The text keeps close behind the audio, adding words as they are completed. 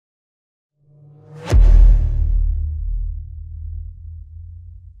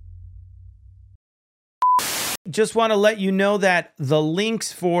just want to let you know that the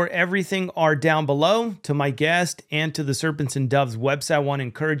links for everything are down below to my guest and to the Serpents and Doves website. I want to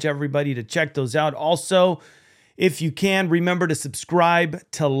encourage everybody to check those out. Also, if you can, remember to subscribe,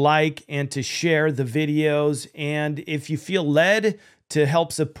 to like, and to share the videos. And if you feel led to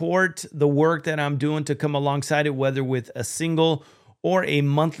help support the work that I'm doing to come alongside it, whether with a single or a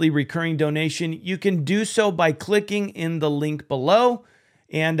monthly recurring donation, you can do so by clicking in the link below.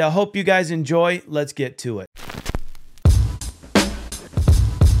 And I hope you guys enjoy. Let's get to it.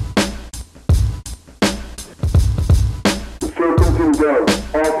 The Serpents and Doves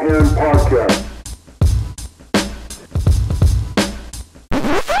Offhand Podcast.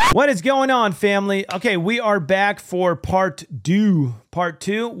 What is going on, family? Okay, we are back for part two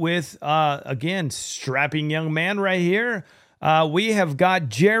with, again, strapping young man right here. We have got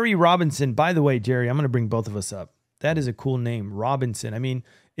Jerry Robinson. By the way, Jerry, I'm going to bring both of us up. That is a cool name, Robinson. I mean,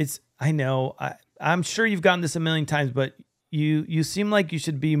 I know, I'm sure you've gotten this a million times, but you seem like you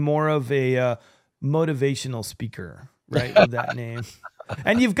should be more of a motivational speaker, right, with that name.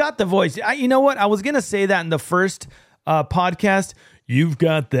 And you've got the voice. You know what? I was going to say that in the first podcast. You've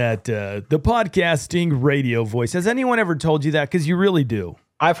got that, the podcasting radio voice. Has anyone ever told you that? Because you really do.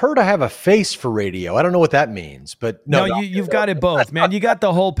 I've heard I have a face for radio. I don't know what that means, but no. You've got it both, man. You got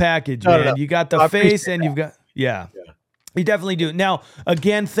the whole package, man. No. You got the face and you've got, yeah. You definitely do. Now,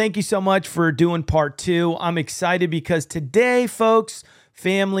 again, thank you so much for doing part two. I'm excited because today, folks,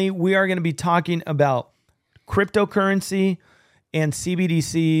 family, we are going to be talking about cryptocurrency and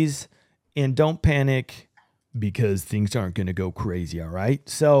CBDCs, and don't panic because things aren't going to go crazy, all right?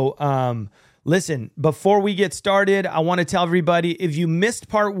 So, listen, before we get started, I want to tell everybody, if you missed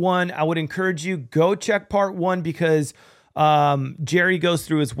part one, I would encourage you, go check part one because Jerry goes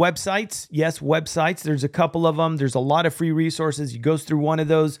through his websites. Yes, websites. There's a couple of them. There's a lot of free resources. He goes through one of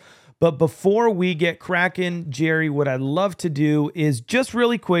those. But before we get cracking, Jerry, what I'd love to do is just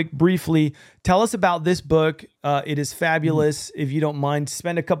really quick, briefly, tell us about this book. It is fabulous. If you don't mind,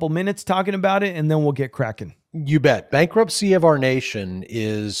 spend a couple minutes talking about it, and then we'll get cracking. You bet. Bankruptcy of Our Nation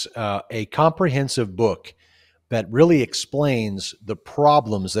is a comprehensive book that really explains the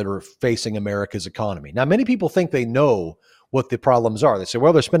problems that are facing America's economy. Now, many people think they know what the problems are. They say,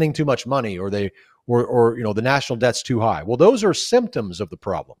 well, they're spending too much money, or the national debt's too high. Well, those are symptoms of the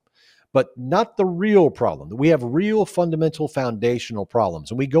problem, but not the real problem. We have real fundamental foundational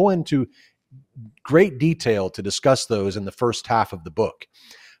problems, and we go into great detail to discuss those in the first half of the book.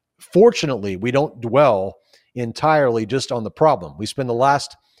 Fortunately, we don't dwell entirely just on the problem. We spend the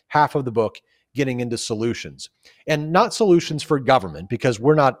last half of the book getting into solutions, and not solutions for government, because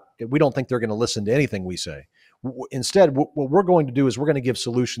we don't think they're going to listen to anything we say. Instead, what we're going to do is we're going to give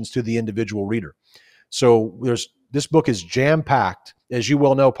solutions to the individual reader. So this book is jam-packed, as you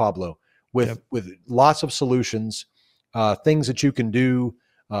well know, Pablo, with lots of solutions, things that you can do,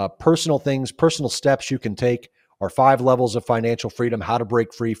 personal things, personal steps you can take. Our 5 levels of financial freedom, how to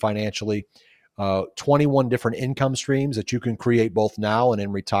break free financially, 21 different income streams that you can create both now and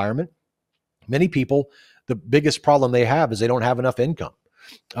in retirement. Many people, the biggest problem they have is they don't have enough income.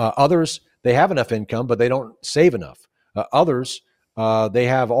 Others, they have enough income, but they don't save enough. Others, they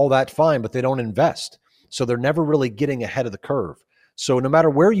have all that fine, but they don't invest. So they're never really getting ahead of the curve. So no matter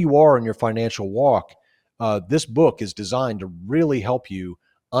where you are in your financial walk, this book is designed to really help you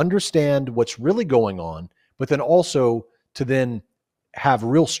understand what's really going on, but then also to then have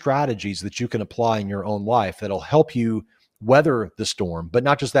real strategies that you can apply in your own life that'll help you weather the storm, but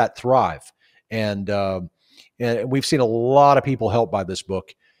not just that, thrive. And we've seen a lot of people helped by this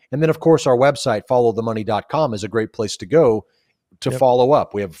book. And then, of course, our website, followthemoney.com, is a great place to go to follow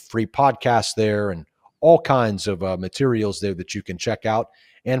up. We have free podcasts there and all kinds of materials there that you can check out.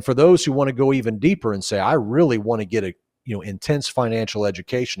 And for those who want to go even deeper and say, I really want to get a intense financial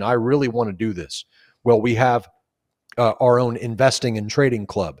education, I really want to do this. Well, we have our own investing and trading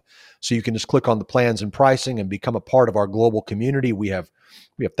club. So you can just click on the plans and pricing and become a part of our global community. We have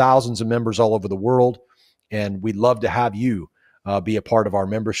thousands of members all over the world, and we'd love to have you be a part of our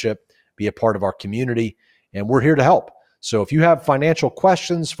membership, be a part of our community, and we're here to help. So if you have financial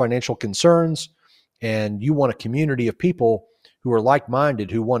questions, financial concerns, and you want a community of people who are like-minded,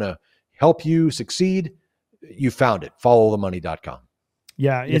 who want to help you succeed, you found it, followthemoney.com.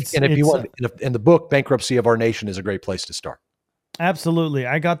 Yeah. And the book, Bankruptcy of Our Nation, is a great place to start. Absolutely.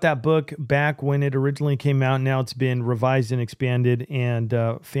 I got that book back when it originally came out. Now it's been revised and expanded, and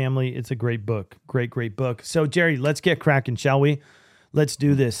family, it's a great book. Great book. So Jerry, let's get cracking, shall we? Let's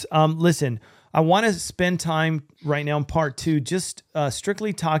do this. Listen, I want to spend time right now in part two, just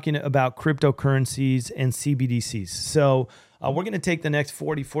strictly talking about cryptocurrencies and CBDCs. So We're going to take the next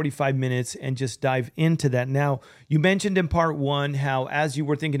 40, 45 minutes and just dive into that. Now, you mentioned in part one how as you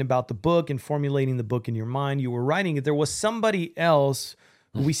were thinking about the book and formulating the book in your mind, you were writing it, there was somebody else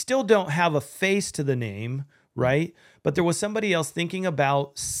who we still don't have a face to the name, right? But there was somebody else thinking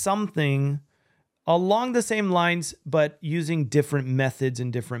about something along the same lines, but using different methods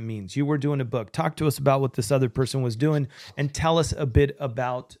and different means. You were doing a book. Talk to us about what this other person was doing and tell us a bit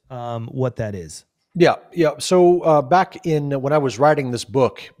about what that is. Yeah. So back in when I was writing this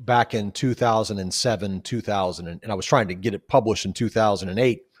book back in 2007, 2000, and I was trying to get it published in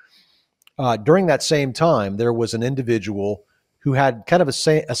 2008, during that same time, there was an individual who had kind of a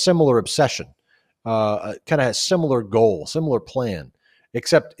similar obsession, kind of a similar goal, similar plan.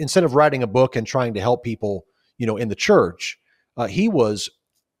 Except instead of writing a book and trying to help people, in the church, he was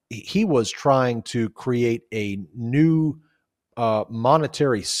trying to create a new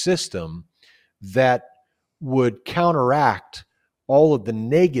monetary system that would counteract all of the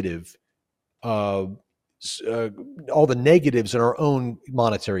negatives in our own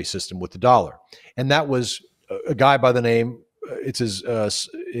monetary system with the dollar. And that was a guy by the name, it's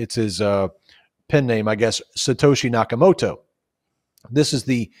his pen name, I guess, Satoshi Nakamoto. This is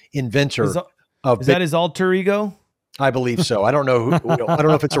the inventor of. Is that his alter ego? I believe so. I don't know. I don't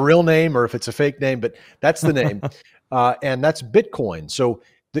know if it's a real name or if it's a fake name, but that's the name, and that's Bitcoin. So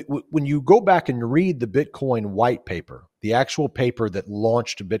when you go back and read the Bitcoin white paper, the actual paper that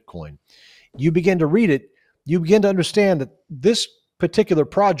launched Bitcoin, you begin to read it. You begin to understand that this particular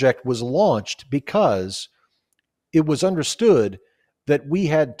project was launched because it was understood that we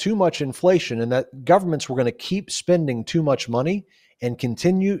had too much inflation and that governments were going to keep spending too much money and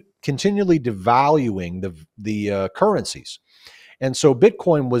continually devaluing the currencies. And so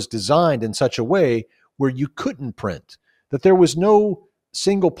Bitcoin was designed in such a way where you couldn't print, that there was no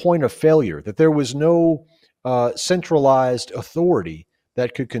single point of failure, that there was no centralized authority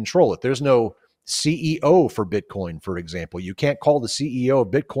that could control it. There's no CEO for Bitcoin, for example. You can't call the CEO of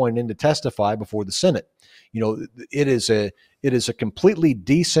Bitcoin in to testify before the Senate. It is a completely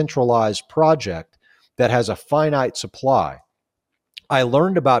decentralized project that has a finite supply. I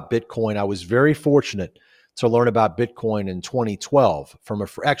learned about Bitcoin. I was very fortunate to learn about Bitcoin in 2012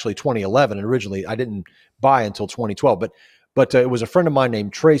 actually 2011. And originally I didn't buy until 2012, but it was a friend of mine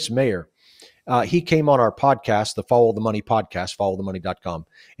named Trace Mayer. He came on our podcast, the Follow the Money podcast, followthemoney.com.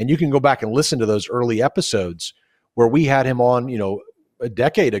 And you can go back and listen to those early episodes where we had him on, a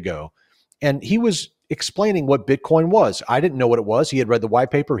decade ago. And he was explaining what Bitcoin was. I didn't know what it was. He had read the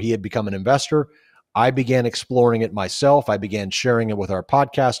white paper. He had become an investor. I began exploring it myself. I began sharing it with our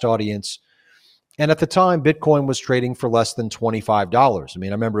podcast audience. And at the time, Bitcoin was trading for less than $25. I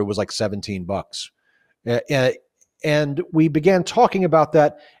mean, I remember it was like $17. And we began talking about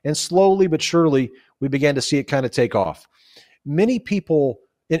that. And slowly but surely, we began to see it kind of take off. Many people,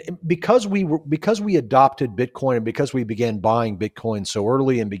 because we adopted Bitcoin and because we began buying Bitcoin so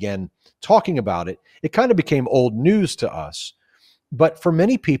early and began talking about it, it kind of became old news to us. But for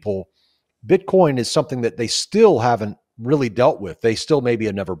many people, Bitcoin is something that they still haven't really dealt with. They still maybe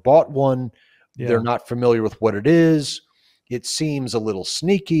have never bought one. Yeah. They're not familiar with what it is. It seems a little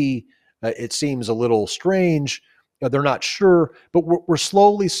sneaky. It seems a little strange. They're not sure. But we're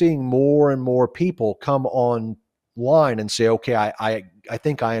slowly seeing more and more people come online and say, okay, I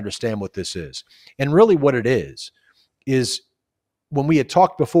think I understand what this is. And really what it is when we had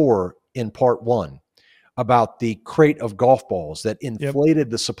talked before in part one about the crate of golf balls that inflated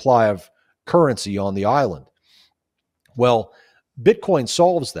the supply of currency on the island. Well, Bitcoin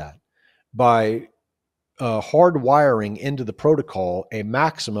solves that by hardwiring into the protocol a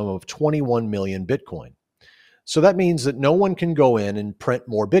maximum of 21 million Bitcoin. So that means that no one can go in and print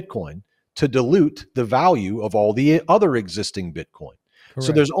more Bitcoin to dilute the value of all the other existing Bitcoin. Correct.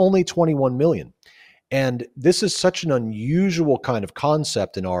 So there's only 21 million. And this is such an unusual kind of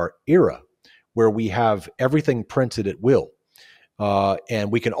concept in our era where we have everything printed at will.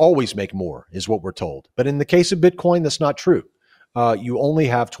 And we can always make more, is what we're told. But in the case of Bitcoin, that's not true. You only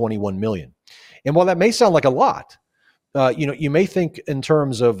have 21 million. And while that may sound like a lot, you may think in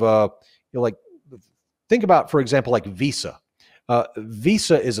terms of, think about, for example, like Visa.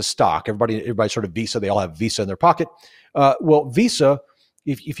 Visa is a stock. Everybody's heard of Visa. They all have Visa in their pocket. Well, Visa,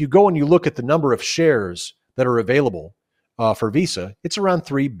 if you go and you look at the number of shares that are available for Visa, it's around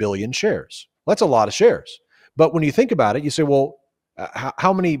 3 billion shares. That's a lot of shares. But when you think about it, you say, well,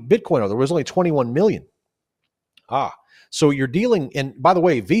 how many Bitcoin are there? There was only 21 million. So you're dealing, and by the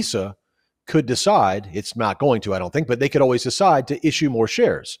way, Visa could decide, it's not going to, I don't think, but they could always decide to issue more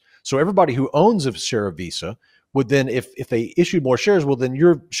shares. So everybody who owns a share of Visa would then, if they issued more shares, well, then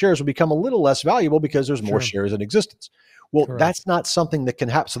your shares would become a little less valuable because there's more shares in existence. Well, Correct. that's not something that can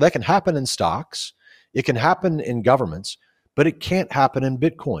happen. So that can happen in stocks. It can happen in governments, but it can't happen in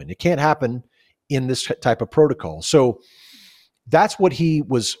Bitcoin. It can't happen in this type of protocol. So that's what he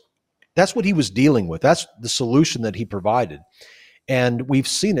was dealing with. That's the solution that he provided. And we've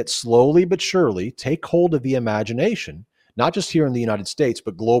seen it slowly but surely take hold of the imagination, not just here in the United States,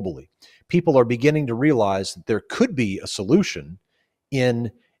 but globally. People are beginning to realize that there could be a solution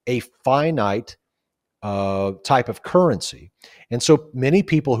in a finite type of currency. And so many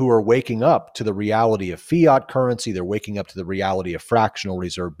people who are waking up to the reality of fiat currency, they're waking up to the reality of fractional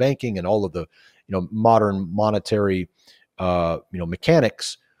reserve banking and all of the modern monetary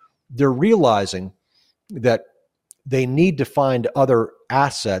mechanics. They're realizing that they need to find other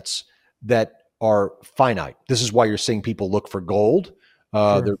assets that are finite. This is why you're seeing people look for gold.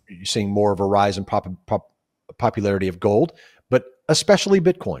 You're seeing more of a rise in popularity of gold, but especially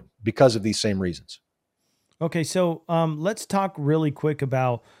Bitcoin because of these same reasons. Okay, so let's talk really quick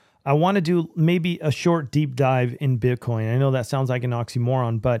about, I want to do maybe a short deep dive in Bitcoin. I know that sounds like an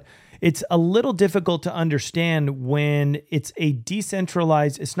oxymoron, but it's a little difficult to understand when it's a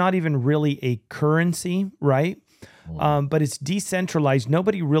decentralized, it's not even really a currency, right? But it's decentralized.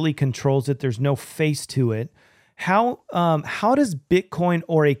 Nobody really controls it. There's no face to it. How does Bitcoin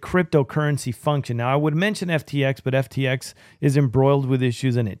or a cryptocurrency function? Now, I would mention FTX, but FTX is embroiled with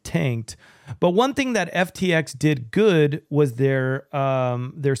issues and it tanked. But one thing that FTX did good was their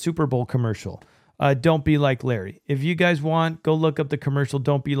Super Bowl commercial. Don't be like Larry. If you guys want, go look up the commercial.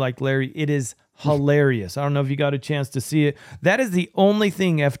 Don't be like Larry. It is hilarious. I don't know if you got a chance to see it. That is the only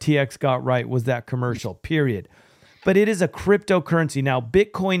thing FTX got right, was that commercial, period. But it is a cryptocurrency. Now,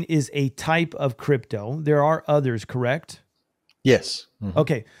 Bitcoin is a type of crypto. There are others, correct? Yes. Mm-hmm.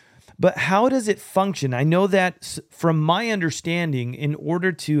 Okay. But how does it function? I know that from my understanding, in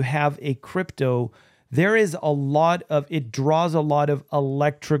order to have a crypto, there is it draws a lot of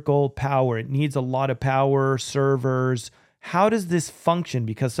electrical power. It needs a lot of power, servers. How does this function?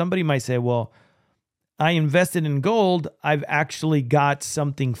 Because somebody might say, well, I invested in gold. I've actually got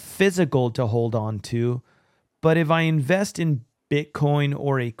something physical to hold on to. But if I invest in Bitcoin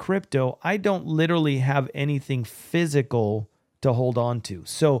or a crypto, I don't literally have anything physical to hold on to.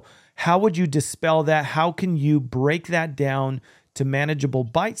 So how would you dispel that? How can you break that down to manageable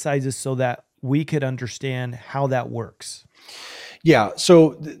bite sizes so that we could understand how that works? Yeah.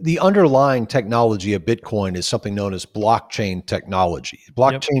 So the underlying technology of Bitcoin is something known as blockchain technology.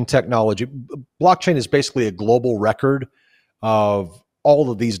 Blockchain is basically a global record of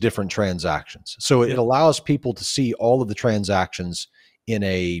all of these different transactions. So it allows people to see all of the transactions in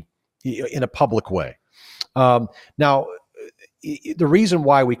a public way. Now, the reason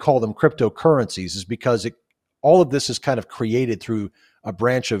why we call them cryptocurrencies is because all of this is kind of created through a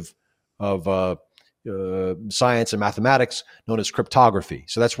branch of science and mathematics known as cryptography.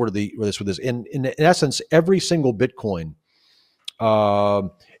 So that's where this is. In essence, every single Bitcoin,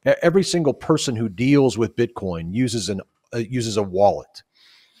 every single person who deals with Bitcoin uses a wallet.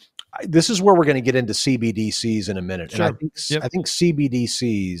 This is where we're going to get into CBDCs in a minute. Sure. And I think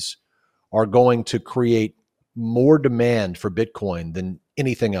CBDCs are going to create more demand for Bitcoin than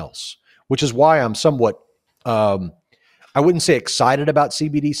anything else, which is why I'm somewhat, I wouldn't say excited about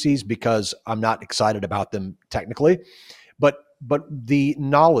CBDCs because I'm not excited about them technically, but the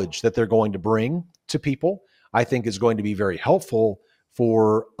knowledge that they're going to bring to people, I think is going to be very helpful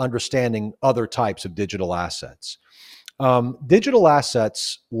for understanding other types of digital assets. Digital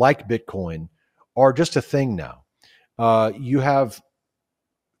assets like Bitcoin are just a thing now. You have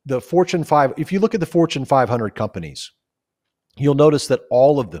the Fortune 5. If you look at the Fortune 500 companies, you'll notice that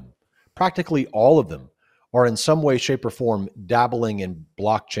practically all of them, are in some way, shape, or form dabbling in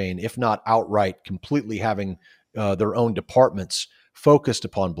blockchain, if not outright completely having their own departments focused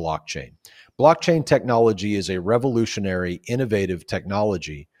upon blockchain. Blockchain technology is a revolutionary, innovative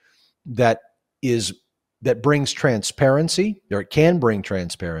technology that brings transparency, or it can bring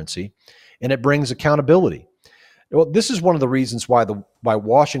transparency, and it brings accountability. Well, this is one of the reasons why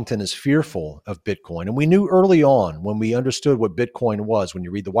Washington is fearful of Bitcoin. And we knew early on, when we understood what Bitcoin was, when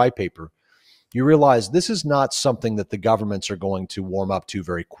you read the white paper, you realize this is not something that the governments are going to warm up to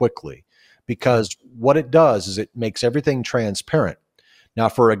very quickly, because what it does is it makes everything transparent. Now,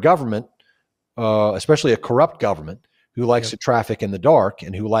 for a government, especially a corrupt government who likes to traffic in the dark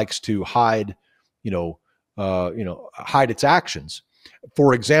and who likes to hide its actions.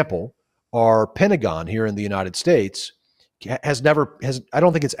 For example, our Pentagon here in the United States I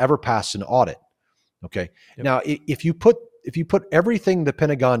don't think it's ever passed an audit. Okay. Yep. Now, if you put everything the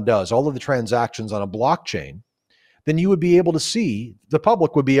Pentagon does, all of the transactions on a blockchain, then you would be able to see, the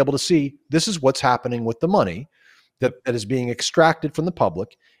public would be able to see, this is what's happening with the money that is being extracted from the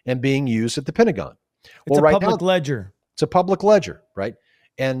public and being used at the Pentagon. It's a public ledger. It's a public ledger, right?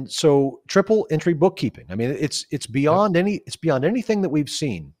 And so triple entry bookkeeping. I mean, it's beyond anything that we've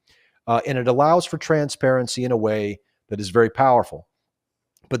seen, and it allows for transparency in a way that is very powerful.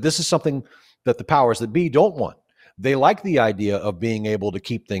 But this is something that the powers that be don't want. They like the idea of being able to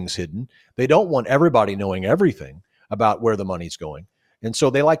keep things hidden. They don't want everybody knowing everything about where the money's going. And so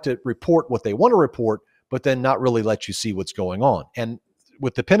they like to report what they want to report, but then not really let you see what's going on. And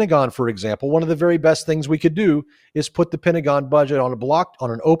with the Pentagon, for example, one of the very best things we could do is put the Pentagon budget on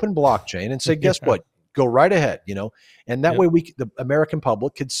an open blockchain and say, guess what? Go right ahead, and that way the American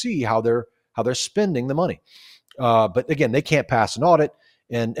public could see how they're spending the money. But again, they can't pass an audit.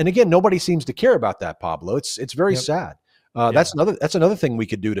 And again, nobody seems to care about that, Pablo. It's very sad. That's another thing we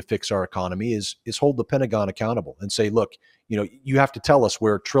could do to fix our economy is hold the Pentagon accountable and say, look, you have to tell us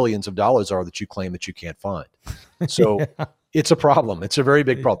where trillions of dollars are that you claim that you can't find. So it's a problem. It's a very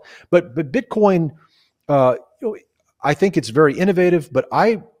big problem. But Bitcoin, I think it's very innovative. But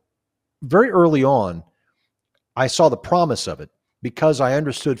very early on, I saw the promise of it because I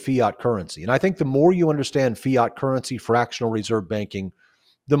understood fiat currency. And I think the more you understand fiat currency, fractional reserve banking,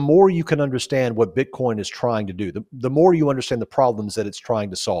 the more you can understand what Bitcoin is trying to do, the more you understand the problems that it's trying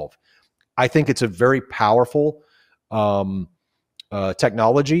to solve. I think it's a very powerful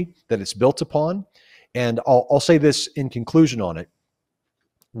technology that it's built upon. And I'll say this in conclusion on it.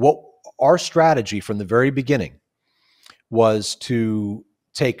 What our strategy from the very beginning was to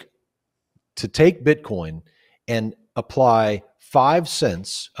take Bitcoin and apply 5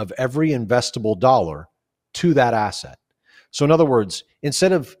 cents of every investable dollar to that asset. So in other words,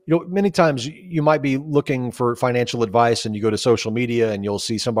 instead of, many times you might be looking for financial advice and you go to social media and you'll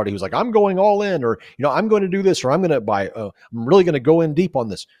see somebody who's like, I'm going all in, or, I'm going to do this, or I'm going to buy, I'm really going to go in deep on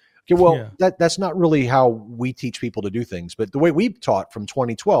this. Okay, well, that's not really how we teach people to do things. But the way we taught from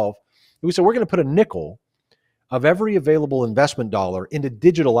 2012, we said, we're going to put a nickel of every available investment dollar into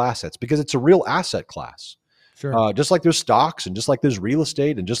digital assets because it's a real asset class. Sure. Just like there's stocks and just like there's real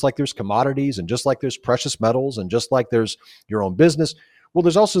estate and just like there's commodities and just like there's precious metals and just like there's your own business. Well,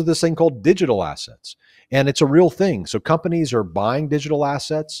 there's also this thing called digital assets, and it's a real thing. So companies are buying digital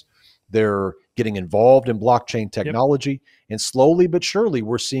assets. They're getting involved in blockchain technology, and slowly but surely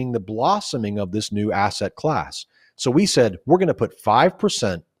we're seeing the blossoming of this new asset class. So we said, we're going to put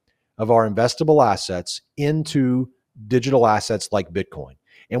 5% of our investable assets into digital assets like Bitcoin.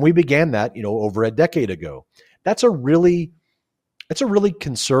 And we began that, over a decade ago. That's a really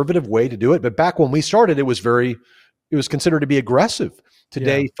conservative way to do it. But back when we started, it was considered to be aggressive.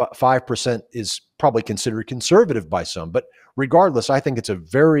 Today, 5% is probably considered conservative by some. But regardless, I think it's a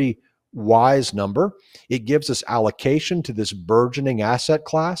very wise number. It gives us allocation to this burgeoning asset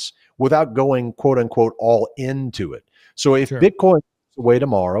class without going, quote unquote, all into it. So if Bitcoin goes away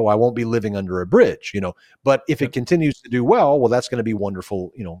tomorrow, I won't be living under a bridge, but if it continues to do well, that's going to be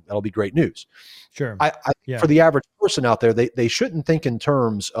wonderful. That'll be great news. Sure. For the average person out there, they shouldn't think in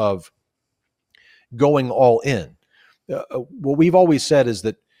terms of going all in. What we've always said is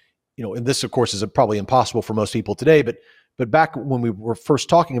that, and this of course is probably impossible for most people today, but back when we were first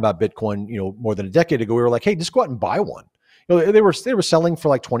talking about Bitcoin, more than a decade ago, we were like, hey, just go out and buy one. They were selling for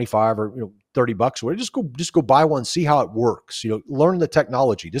like 25 or $30 or whatever. Just go buy one, see how it works. Learn the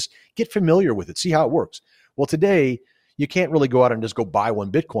technology, just get familiar with it, see how it works. Well, today you can't really go out and just go buy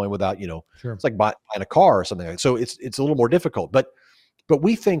one Bitcoin without, it's like buying a car or something like that. So it's a little more difficult. But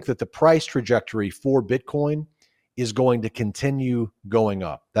we think that the price trajectory for Bitcoin is going to continue going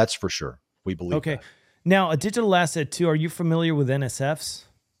up. That's for sure. We believe. Okay. That. Now, a digital asset too. Are you familiar with NSFs?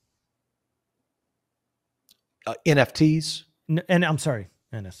 NFTs. And I'm sorry,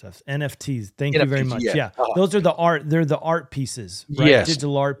 NSFs, NFTs. Thank you very much. Yeah. Uh-huh. Those are the art. They're the art pieces, right? Yes.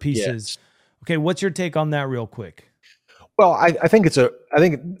 Digital art pieces. Yes. Okay. What's your take on that real quick? Well, I think the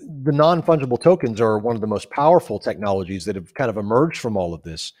non-fungible tokens are one of the most powerful technologies that have kind of emerged from all of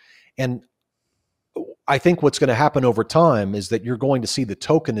this. And I think what's going to happen over time is that you're going to see the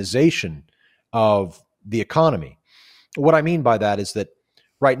tokenization of the economy. What I mean by that is that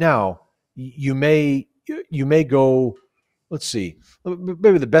right now you may go, let's see,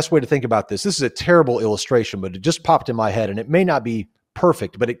 maybe the best way to think about this is a terrible illustration, but it just popped in my head and it may not be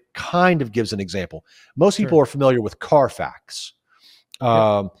perfect, but it kind of gives an example. Most people are familiar with Carfax.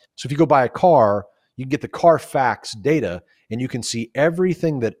 So if you go buy a car, you can get the Carfax data and you can see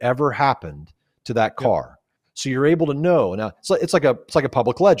everything that ever happened to that car. So you're able to know. Now it's like a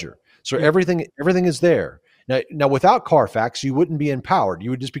public ledger. So everything is there. Now without Carfax, you wouldn't be empowered. You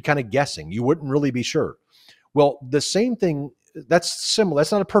would just be kind of guessing. You wouldn't really be sure. Well, the same thing, that's similar.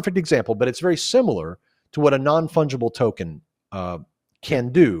 That's not a perfect example, but it's very similar to what a non-fungible token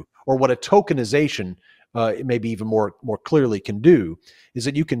can do, or what a tokenization maybe even more clearly can do, is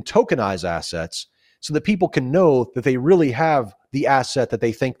that you can tokenize assets so that people can know that they really have the asset that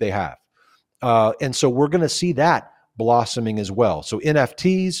they think they have. And so we're going to see that blossoming as well. So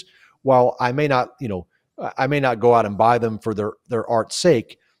NFTs, while I may not go out and buy them for their art's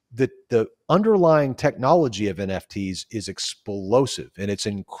sake, the underlying technology of NFTs is explosive and it's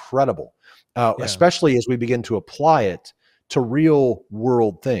incredible, especially as we begin to apply it to real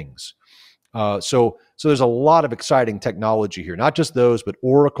world things. So there's a lot of exciting technology here, not just those, but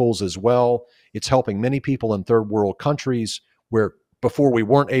oracles as well. It's helping many people in third world countries where before we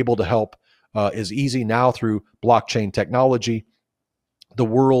weren't able to help is easy. Now through blockchain technology, the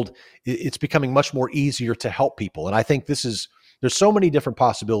world, it's becoming much more easier to help people. And I think there's so many different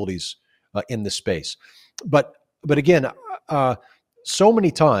possibilities in this space. But again, so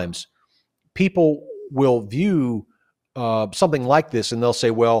many times people will view something like this and they'll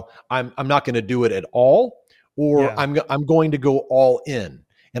say, well, I'm not going to do it at all, or I'm going to go all in.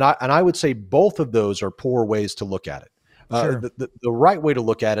 And I would say both of those are poor ways to look at it. Sure. The right way to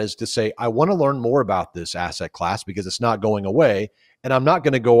look at it is to say, I want to learn more about this asset class because it's not going away, and I'm not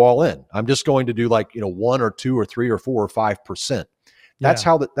going to go all in. I'm just going to do 1 or 2 or 3 or 4 or 5%. That's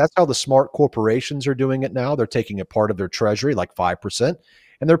how the smart corporations are doing it now. They're taking a part of their treasury, like 5%,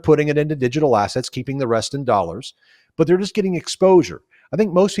 and they're putting it into digital assets, keeping the rest in dollars. But they're just getting exposure. I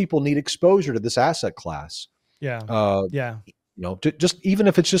think most people need exposure to this asset class. Just even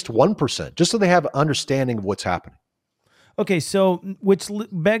if it's just 1%, just so they have understanding of what's happening. Okay, so which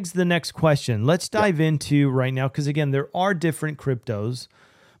begs the next question. Let's dive into right now, because again, there are different cryptos,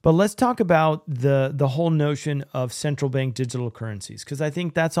 but let's talk about the whole notion of central bank digital currencies, because I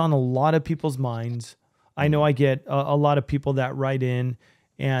think that's on a lot of people's minds. I know I get a lot of people that write in,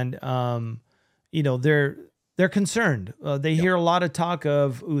 and they're concerned. They hear a lot of talk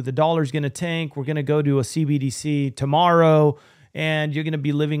of, the dollar's going to tank. We're going to go to a CBDC tomorrow, and you're going to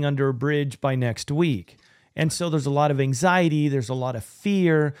be living under a bridge by next week. And so there's a lot of anxiety, there's a lot of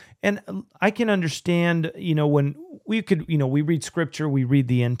fear. And I can understand, when we read scripture, we read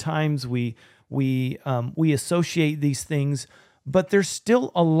the end times, we associate these things, but there's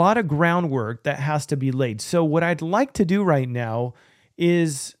still a lot of groundwork that has to be laid. So what I'd like to do right now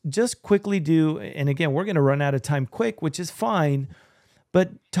is just quickly and again, we're going to run out of time quick, which is fine,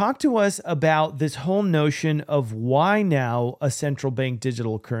 but talk to us about this whole notion of why now a central bank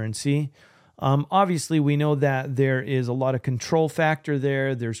digital currency. Obviously, we know that there is a lot of control factor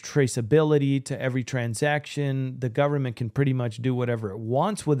there. There's traceability to every transaction. The government can pretty much do whatever it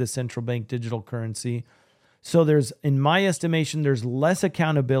wants with a central bank digital currency. So in my estimation, there's less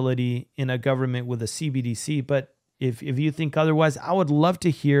accountability in a government with a CBDC. But if you think otherwise, I would love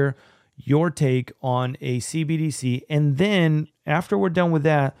to hear your take on a CBDC. And then after we're done with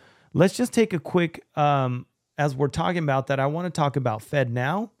that, let's just take a quick, as we're talking about that, I want to talk about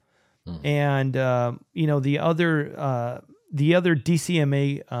FedNow. And the other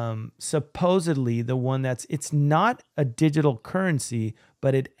DCMA, supposedly the one it's not a digital currency,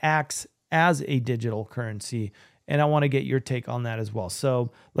 but it acts as a digital currency. And I want to get your take on that as well.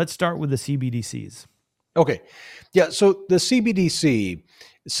 So let's start with the CBDCs. Okay. Yeah. So the CBDC,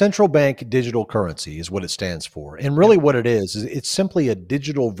 central bank digital currency, is what it stands for. And really what it is it's simply a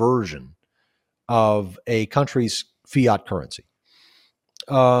digital version of a country's fiat currency.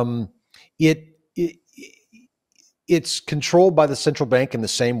 It's controlled by the central bank in the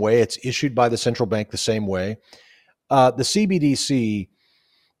same way. It's issued by the central bank the same way. The CBDC,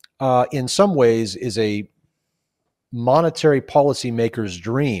 in some ways, is a monetary policymaker's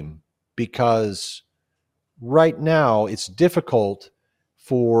dream, because right now it's difficult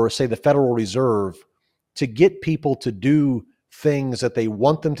for, say, the Federal Reserve to get people to do things that they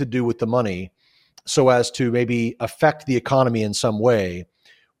want them to do with the money so as to maybe affect the economy in some way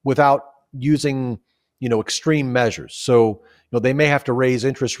without using, extreme measures. So, they may have to raise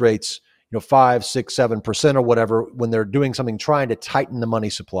interest rates, 5, 6, 7% or whatever when they're doing something, trying to tighten the money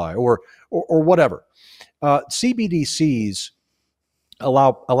supply or whatever. CBDCs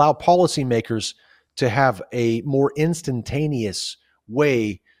allow policymakers to have a more instantaneous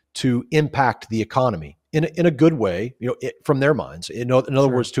way to impact the economy in a good way, from their minds. In other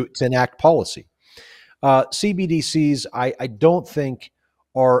words, to enact policy. CBDCs, I don't think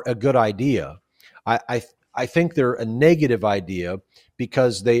are a good idea. I think they're a negative idea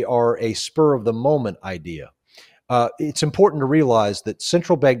because they are a spur of the moment idea. It's important to realize that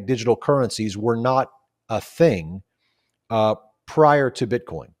central bank digital currencies were not a thing prior to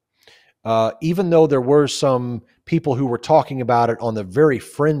Bitcoin. Even though there were some people who were talking about it on the very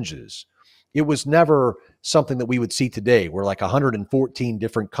fringes, It was never something that we would see today, where like 114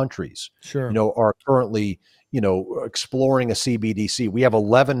 different countries, Sure. are currently, exploring a CBDC. We have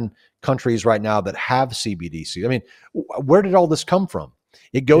 11 countries right now that have CBDC. I mean, where did all this come from?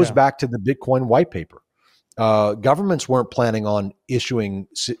 It goes Yeah. back to the Bitcoin white paper. Governments weren't planning on issuing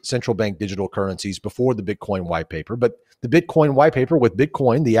central bank digital currencies before the Bitcoin white paper, but the Bitcoin white paper with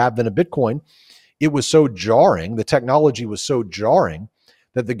Bitcoin, the advent of Bitcoin, it was so jarring. The technology was so jarring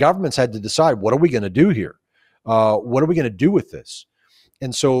that the governments had to decide, what are we going to do here? What are we going to do with this?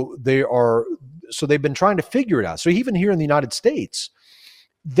 And so they've been trying to figure it out. So even here in the United States,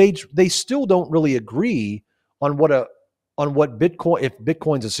 they still don't really agree on what Bitcoin, if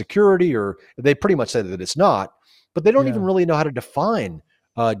Bitcoin's a security, or they pretty much said that it's not, but they don't even really know how to define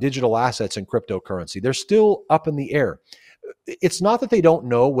digital assets and cryptocurrency. They're still up in the air. It's not that they don't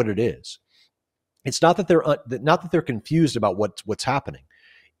know what it is. It's not that they're confused about what's happening.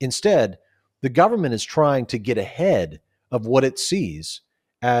 Instead, the government is trying to get ahead of what it sees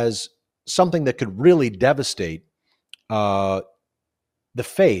as something that could really devastate the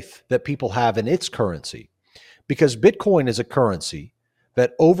faith that people have in its currency. Because Bitcoin is a currency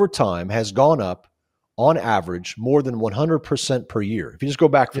that over time has gone up on average more than 100% per year. If you just go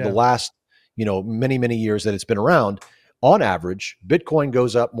back for the last, many, many years that it's been around, on average, Bitcoin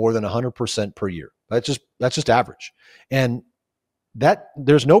goes up more than 100% per year. That's just average. And that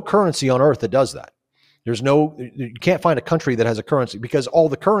there's no currency on earth that does that. You can't find a country that has a currency, because all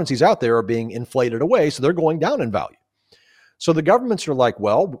the currencies out there are being inflated away. So they're going down in value. So the governments are like,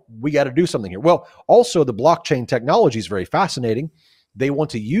 well, we got to do something here. Well, also the blockchain technology is very fascinating. They want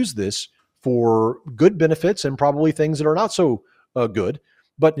to use this for good benefits and probably things that are not so good.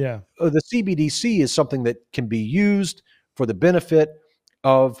 But the CBDC is something that can be used for the benefit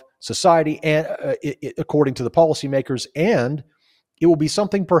of society, and according to the policymakers, and it will be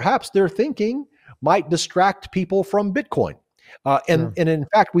something perhaps they're thinking might distract people from Bitcoin. And in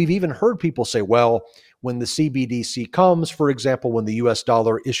fact, we've even heard people say, well, when the CBDC comes, for example, when the US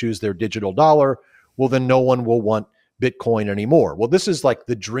dollar issues their digital dollar, well, then no one will want Bitcoin anymore. Well, this is like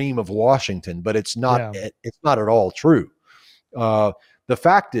the dream of Washington, but it's not. It's not at all true. The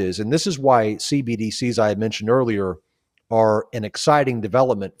fact is, and this is why CBDCs, I had mentioned earlier, are an exciting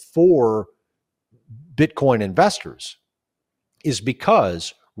development for Bitcoin investors, is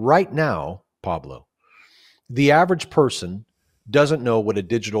because right now, Pablo, the average person doesn't know what a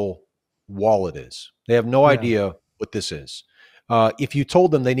digital wallet is. They have no idea what this is. If you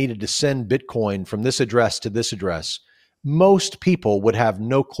told them they needed to send Bitcoin from this address to this address, most people would have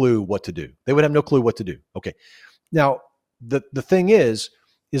no clue what to do. They would have no clue what to do. Okay. Now, the thing is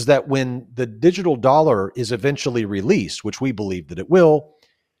that when the digital dollar is eventually released, which we believe that it will,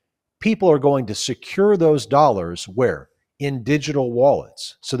 people are going to secure those dollars where? In digital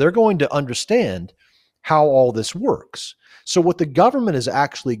wallets. So they're going to understand how all this works. So what the government is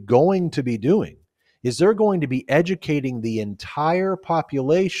actually going to be doing is they're going to be educating the entire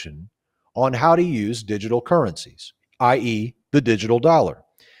population on how to use digital currencies, i.e. the digital dollar.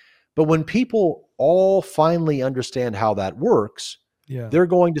 But when people all finally understand how that works, they're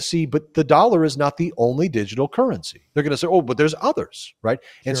going to see, but the dollar is not the only digital currency. They're going to say, oh, but there's others, right?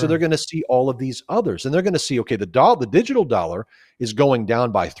 And so they're going to see all of these others, and they're going to see, okay, the digital dollar is going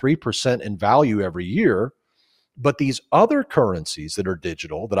down by 3% in value every year, but these other currencies that are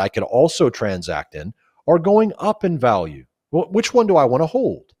digital that I could also transact in are going up in value. Well, which one do I want to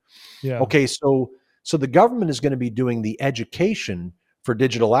hold? Okay, so the government is going to be doing the education for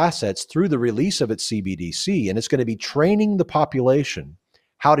digital assets through the release of its CBDC, and it's going to be training the population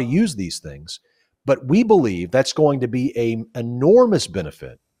how to use these things. But we believe that's going to be an enormous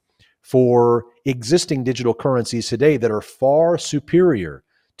benefit for existing digital currencies today that are far superior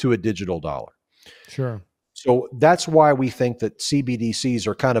to a digital dollar. Sure. So that's why we think that CBDCs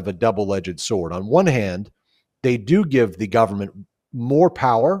are kind of a double-edged sword. On one hand, they do give the government more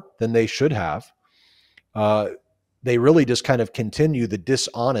power than they should have. They really just kind of continue the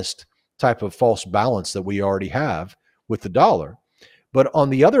dishonest type of false balance that we already have with the dollar. But on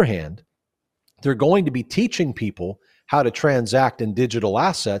the other hand, they're going to be teaching people how to transact in digital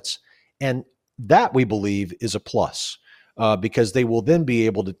assets. And that, we believe, is a plus because they will then be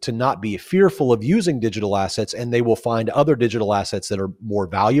able to not be fearful of using digital assets, and they will find other digital assets that are more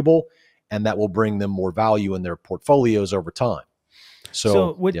valuable and that will bring them more value in their portfolios over time.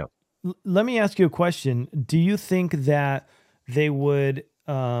 Let me ask you a question. Do you think that they would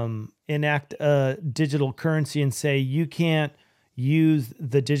enact a digital currency and say you can't use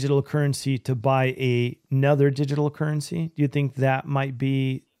the digital currency to buy another digital currency? Do you think that might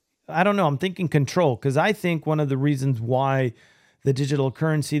be, I don't know, I'm thinking control, because I think one of the reasons why the digital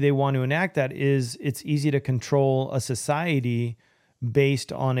currency they want to enact that is it's easy to control a society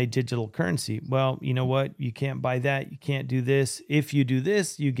based on a digital currency. Well, you know what? You can't buy that. You can't do this. If you do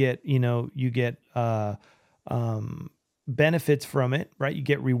this, you get benefits from it, right? You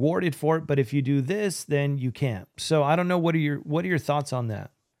get rewarded for it. But if you do this, then you can't. So I don't know. What are your thoughts on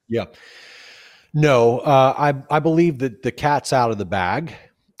that? Yeah. No, I believe that the cat's out of the bag.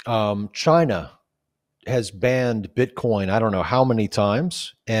 China has banned Bitcoin, I don't know how many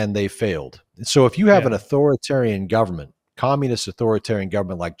times, and they failed. So if you have an authoritarian government, communist authoritarian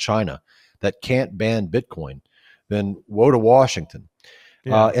government like China that can't ban Bitcoin, then woe to Washington.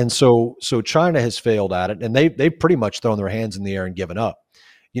 Yeah. And so China has failed at it, and they've pretty much thrown their hands in the air and given up.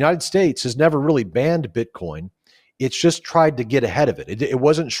 The United States has never really banned Bitcoin. It's just tried to get ahead of it. It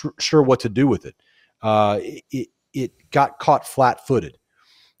wasn't sure what to do with it. It got caught flat-footed.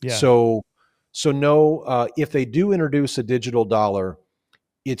 Yeah. So no, if they do introduce a digital dollar,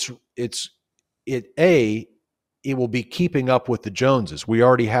 it will be keeping up with the Joneses. We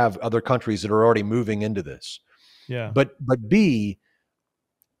already have other countries that are already moving into this. Yeah. But B,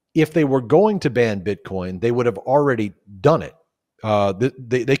 if they were going to ban Bitcoin, they would have already done it.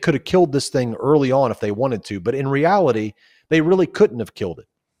 They could have killed this thing early on if they wanted to, but in reality, they really couldn't have killed it.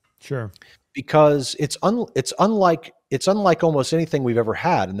 Sure. Because it's unlike almost anything we've ever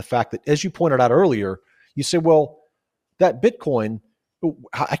had, in the fact that, as you pointed out earlier, you say, well, that Bitcoin,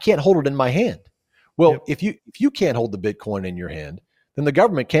 I can't hold it in my hand. Well, if you can't hold the Bitcoin in your hand, then the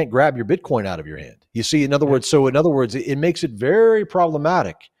government can't grab your Bitcoin out of your hand. You see, in other words, it makes it very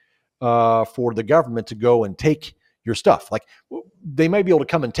problematic for the government to go and take your stuff. Like, they may be able to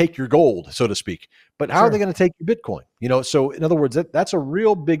come and take your gold, so to speak, but how are they going to take your Bitcoin? So in other words, that's a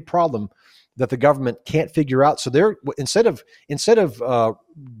real big problem that the government can't figure out. So they're instead of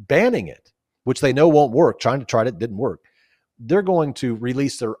banning it, which they know won't work, China tried it, didn't work, they're going to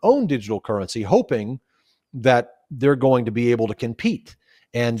release their own digital currency, hoping that they're going to be able to compete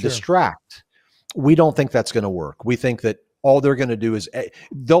and distract. We don't think that's going to work. We think that all they're going to do is,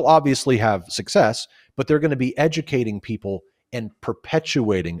 they'll obviously have success, but they're going to be educating people and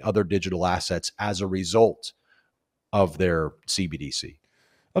perpetuating other digital assets as a result of their CBDC.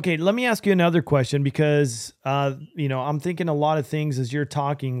 Okay, let me ask you another question, because I'm thinking a lot of things as you're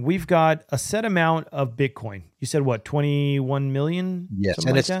talking. We've got a set amount of Bitcoin. You said what, 21 million? Yes,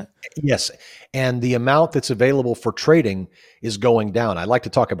 something like that? Yes, and the amount that's available for trading is going down. I'd like to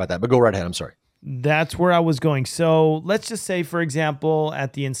talk about that, but go right ahead. I'm sorry. That's where I was going. So let's just say, for example,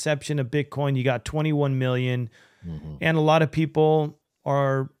 at the inception of Bitcoin, you got 21 million, and a lot of people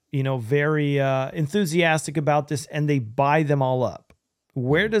are very enthusiastic about this, and they buy them all up.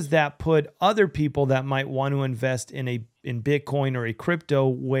 Where does that put other people that might want to invest in Bitcoin or a crypto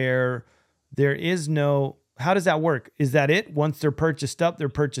where there is no, how does that work? Is that it? Once they're purchased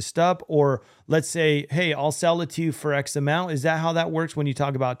up, or let's say, hey, I'll sell it to you for X amount. Is that how that works when you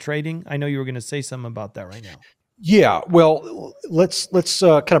talk about trading? I know you were going to say something about that right now. Yeah, well, let's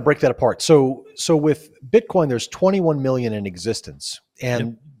kind of break that apart. So with Bitcoin, there's 21 million in existence,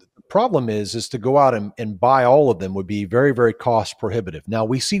 and the problem is to go out and buy all of them would be very, very cost prohibitive. Now,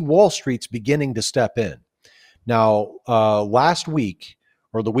 we see Wall Street's beginning to step in. Now, last week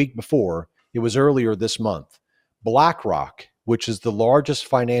or the week before, it was earlier this month, BlackRock, which is the largest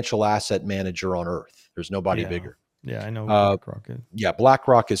financial asset manager on earth. There's nobody bigger. Yeah, I know BlackRock is. Yeah,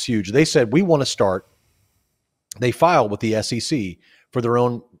 BlackRock is huge. They said, we want to start. They filed with the SEC for their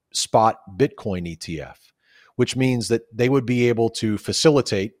own spot Bitcoin ETF, which means that they would be able to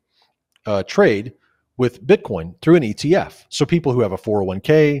facilitate trade with Bitcoin through an ETF. So people who have a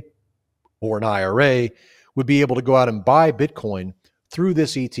 401k or an IRA would be able to go out and buy Bitcoin through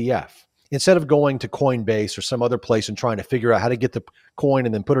this ETF. Instead of going to Coinbase or some other place and trying to figure out how to get the coin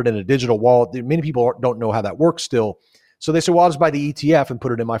and then put it in a digital wallet. Many people don't know how that works still. So they say, well, I'll just buy the ETF and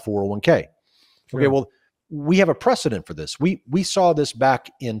put it in my 401k. Sure. Okay, well, we have a precedent for this. We saw this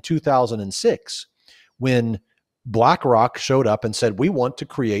back in 2006 when BlackRock showed up and said, we want to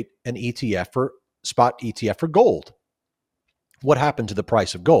create an spot ETF for gold. What happened to the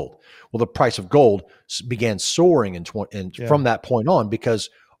price of gold? Well, the price of gold began soaring from that point on, because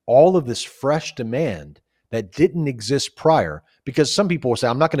all of this fresh demand that didn't exist prior, because some people will say,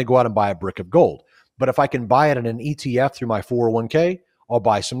 I'm not going to go out and buy a brick of gold, but if I can buy it in an ETF through my 401k, I'll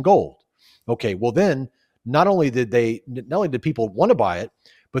buy some gold. Okay, well then, not only did people want to buy it,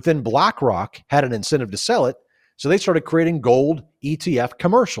 but then BlackRock had an incentive to sell it, so they started creating gold ETF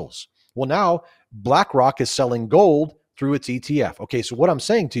commercials. Well, now BlackRock is selling gold through its ETF. Okay, so what I'm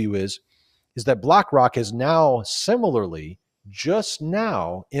saying to you is that BlackRock has now similarly just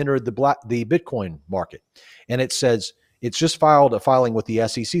now entered the Bitcoin market. And it says, It's just filed a filing with the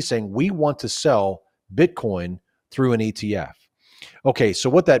SEC saying we want to sell Bitcoin through an ETF. Okay, so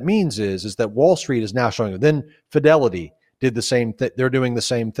what that means is that Wall Street is now showing. Then Fidelity did the same thing. They're doing the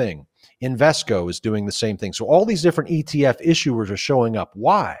same thing. Invesco is doing the same thing. So all these different ETF issuers are showing up.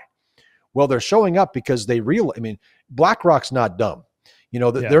 Why? Well, they're showing up because they BlackRock's not dumb.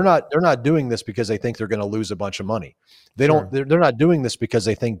 They're not doing this because they think they're going to lose a bunch of money. They're not doing this because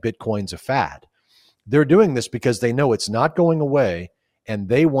they think Bitcoin's a fad. They're doing this because they know it's not going away and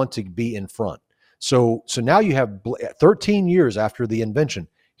they want to be in front. So now you have 13 years after the invention.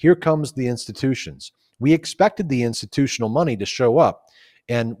 Here comes the institutions. We expected the institutional money to show up,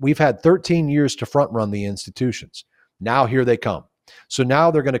 and we've had 13 years to front run the institutions. Now here they come. So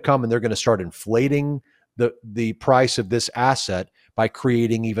now they're going to come and they're going to start inflating the price of this asset by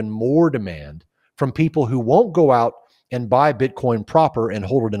creating even more demand from people who won't go out and buy Bitcoin proper and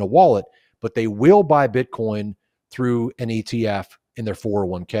hold it in a wallet, but they will buy Bitcoin through an ETF in their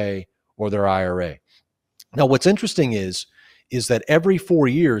 401k or their IRA. Now, what's interesting is that every 4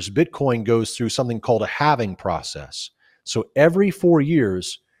 years, Bitcoin goes through something called a halving process. So every 4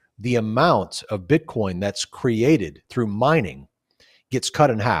 years, the amount of Bitcoin that's created through mining gets cut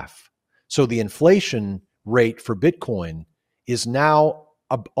in half. So the inflation rate for Bitcoin is now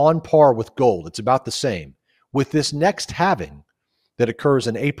on par with gold. It's about the same. With this next halving that occurs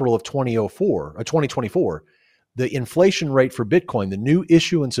in April of 2024, the inflation rate for Bitcoin, the new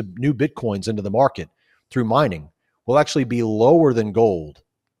issuance of new Bitcoins into the market through mining, will actually be lower than gold.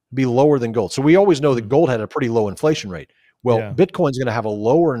 So we always know that gold had a pretty low inflation rate. Well, Bitcoin's going to have a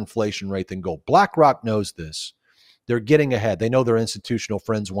lower inflation rate than gold. BlackRock knows this. They're getting ahead. They know their institutional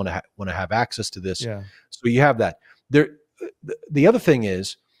friends want to have access to this. Yeah. So you have that. The other thing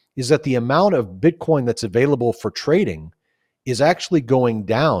is that the amount of Bitcoin that's available for trading is actually going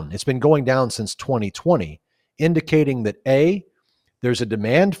down. It's been going down since 2020, indicating that A, there's a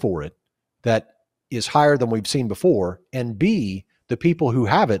demand for it that is higher than we've seen before, and B, the people who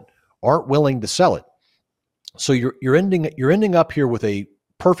have it aren't willing to sell it. So you're ending up here with a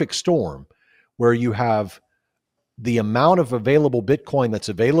perfect storm where you have the amount of available Bitcoin that's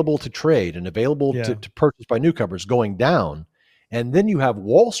available to trade and available to purchase by newcomers going down. And then you have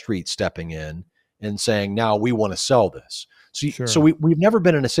Wall Street stepping in and saying, now we want to sell this. So we've never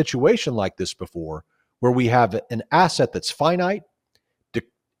been in a situation like this before where we have an asset that's finite,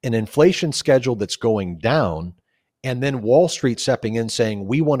 an inflation schedule that's going down, and then Wall Street stepping in saying,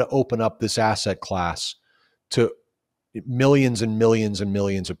 we want to open up this asset class to millions and millions and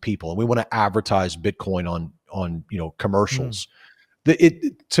millions of people. And we want to advertise Bitcoin on commercials.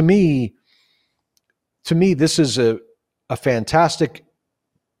 To me, this is a fantastic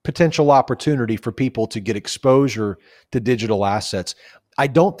potential opportunity for people to get exposure to digital assets. I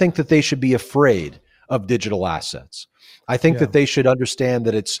don't think that they should be afraid of digital assets. I think that they should understand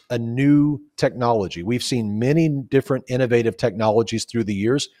that it's a new technology. We've seen many different innovative technologies through the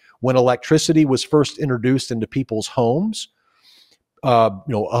years. When electricity was first introduced into people's homes,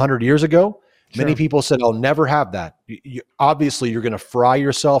 100 years ago, many people said, "I'll never have that." Obviously, you're going to fry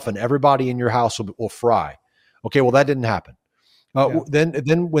yourself, and everybody in your house will fry. Okay, well, that didn't happen.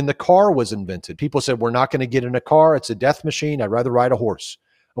 Then when the car was invented, people said, "We're not going to get in a car. It's a death machine. I'd rather ride a horse."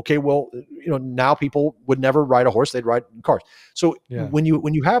 Okay, well, now people would never ride a horse; they'd ride cars. So when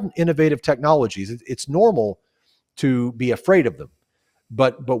you have innovative technologies, it's normal to be afraid of them.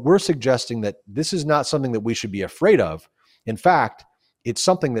 But we're suggesting that this is not something that we should be afraid of. In fact, it's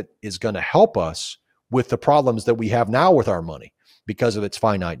something that is going to help us with the problems that we have now with our money because of its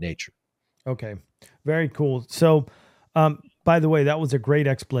finite nature. Okay, very cool. So, by the way, that was a great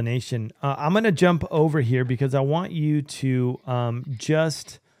explanation. I'm going to jump over here because I want you to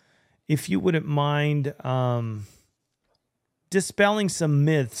just, if you wouldn't mind, dispelling some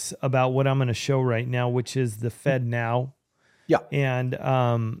myths about what I'm going to show right now, which is the Fed Now. Yeah. And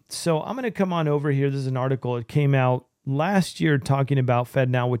so I'm going to come on over here. This is an article. It came out last year talking about Fed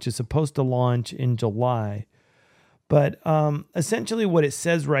Now, which is supposed to launch in July. But essentially what it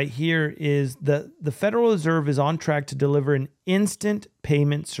says right here is that the Federal Reserve is on track to deliver an instant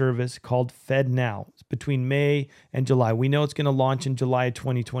payment service called Fed Now. It's between May and July. We know it's going to launch in July of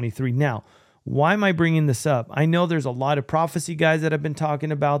 2023. Now, why am I bringing this up? I know there's a lot of prophecy guys that have been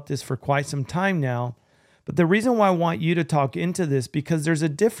talking about this for quite some time now. But the reason why I want you to talk into this, because there's a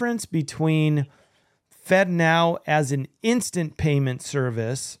difference between Fed Now as an instant payment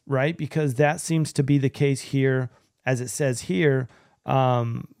service, right? Because that seems to be the case here, as it says here,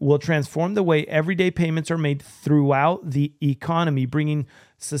 will transform the way everyday payments are made throughout the economy, bringing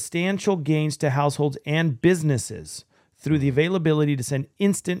substantial gains to households and businesses through the availability to send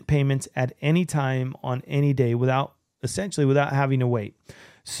instant payments at any time on any day without essentially without having to wait.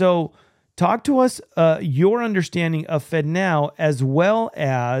 So talk to us your understanding of FedNow, as well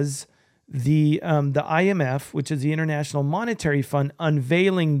as the IMF, which is the International Monetary Fund,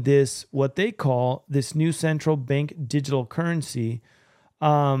 unveiling this, what they call this new central bank digital currency,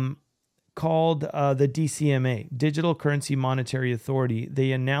 called the DCMA, Digital Currency Monetary Authority.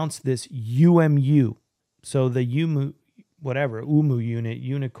 They announced this UMU. So the UMU, whatever, UMU unit,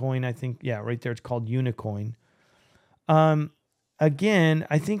 Unicoin, I think, yeah, right there, it's called Unicoin. Again,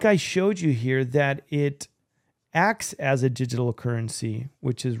 I think I showed you here that it acts as a digital currency,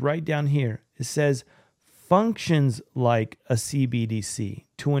 which is right down here. It says functions like a CBDC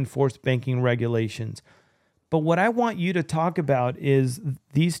to enforce banking regulations. But what I want you to talk about is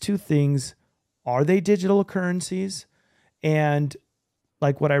these two things. Are they digital currencies? And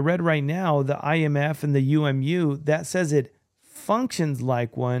like what I read right now, the IMF and the UMU, that says it functions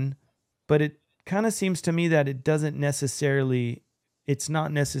like one, but it kind of seems to me that it's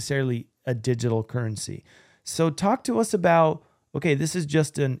not necessarily a digital currency. So talk to us about, okay, this is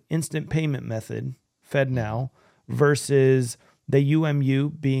just an instant payment method, FedNow, versus the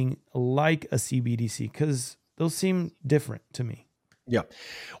UMU being like a CBDC, because those seem different to me. Yeah.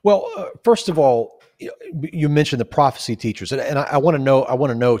 Well, first of all, you mentioned the prophecy teachers, and I want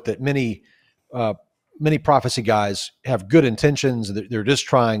to note that many prophecy guys have good intentions. They're just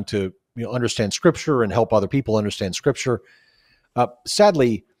trying to understand Scripture and help other people understand Scripture.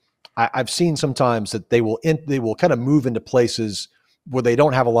 Sadly, I've seen sometimes that they will kind of move into places where they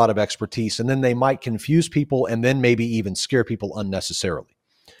don't have a lot of expertise, and then they might confuse people, and then maybe even scare people unnecessarily.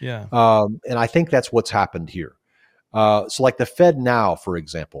 Yeah. And I think that's what's happened here. So like the FedNow, for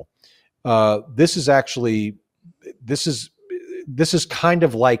example, this is kind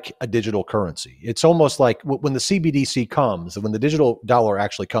of like a digital currency. It's almost like when the CBDC comes, when the digital dollar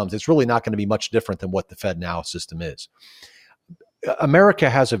actually comes, it's really not going to be much different than what the FedNow system is. America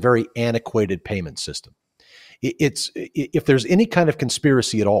has a very antiquated payment system. If there's any kind of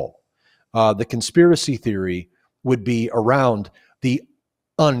conspiracy at all, the conspiracy theory would be around the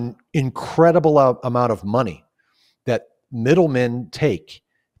incredible amount of money that middlemen take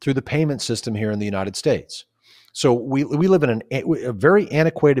through the payment system here in the United States. So we live in a very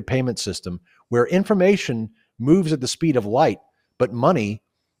antiquated payment system where information moves at the speed of light, but money,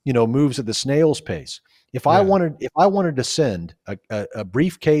 moves at the snail's pace. If I wanted to send a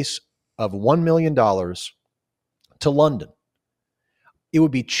briefcase of $1 million to London, it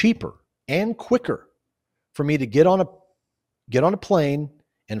would be cheaper and quicker for me to get on a plane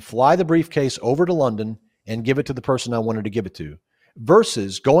and fly the briefcase over to London and give it to the person I wanted to give it to,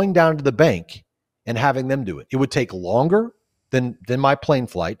 versus going down to the bank and having them do it. It would take longer than my plane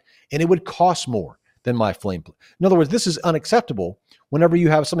flight, and it would cost more than my plane. In other words, this is unacceptable whenever you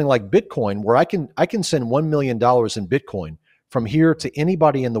have something like Bitcoin, where I can send $1 million in Bitcoin from here to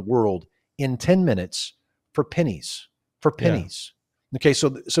anybody in the world in 10 minutes for pennies. Yeah. Okay,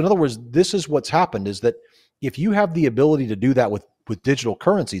 so in other words, this is what's happened, is that if you have the ability to do that with digital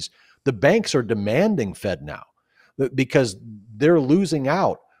currencies, the banks are demanding FedNow because they're losing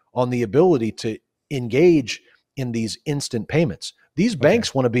out on the ability to engage in these instant payments. These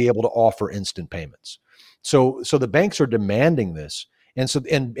banks want to be able to offer instant payments. So the banks are demanding this.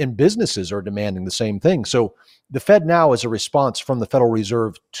 And businesses are demanding the same thing. So the FedNow is a response from the Federal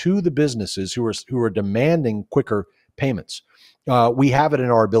Reserve to the businesses who are demanding quicker payments. We have it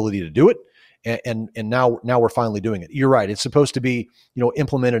in our ability to do it. And now we're finally doing it. You're right. It's supposed to be,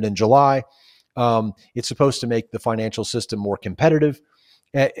 implemented in July. It's supposed to make the financial system more competitive.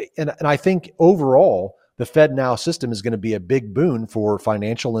 And I think overall, the FedNow system is going to be a big boon for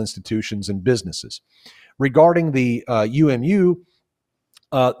financial institutions and businesses. Regarding the UMU,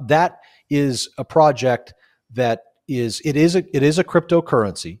 that is a project that is a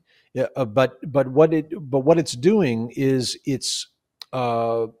cryptocurrency. But what it's doing is it's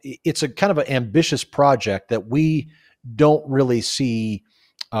a kind of an ambitious project that we don't really see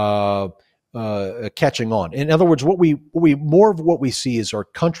catching on. In other words, what we see is our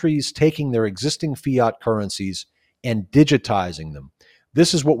countries taking their existing fiat currencies and digitizing them.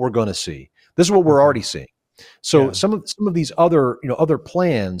 This is what we're going to see. This is what we're already seeing. So some of these other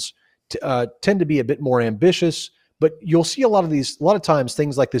plans tend to be a bit more ambitious, but you'll see a lot of times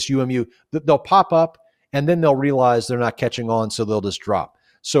things like this UMU, they'll pop up and then they'll realize they're not catching on, so they'll just drop.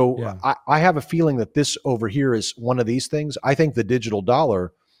 So I have a feeling that this over here is one of these things. I think the digital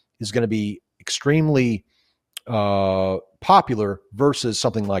dollar is going to be extremely popular versus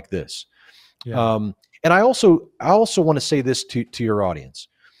something like this. Yeah. And I also want to say this to your audience.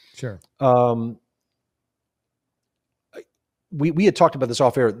 Sure. We had talked about this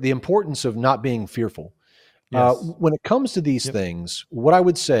off air, the importance of not being fearful. Yes. When it comes to these things, what I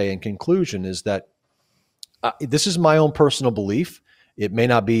would say in conclusion is that this is my own personal belief. It may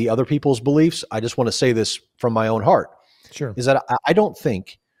not be other people's beliefs. I just want to say this from my own heart. Sure. Is that I don't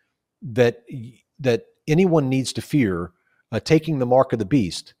think that anyone needs to fear taking the mark of the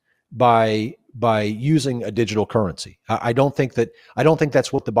beast by using a digital currency. I don't think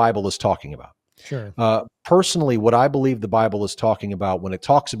that's what the Bible is talking about. Sure. Personally, what I believe the Bible is talking about when it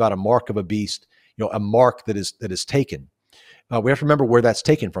talks about a mark of a beast, a mark that is taken, we have to remember where that's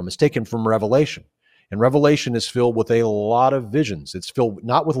taken from. It's taken from Revelation. And Revelation is filled with a lot of visions. It's filled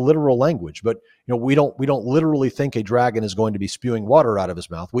not with literal language, but we don't literally think a dragon is going to be spewing water out of his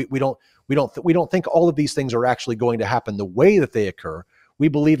mouth. We don't think all of these things are actually going to happen the way that they occur. We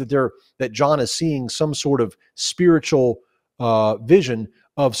believe that John is seeing some sort of spiritual vision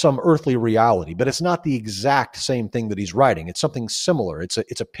of some earthly reality, but it's not the exact same thing that he's writing. It's something similar. It's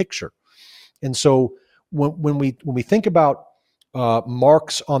a picture. And so when we think about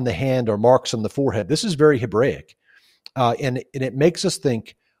marks on the hand or marks on the forehead, this is very Hebraic, and it makes us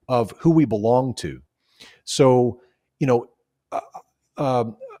think of who we belong to. So,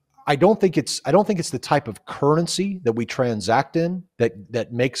 I don't think it's the type of currency that we transact in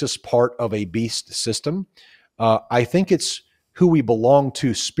that makes us part of a beast system. I think it's who we belong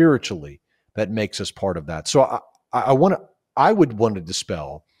to spiritually that makes us part of that. So I would want to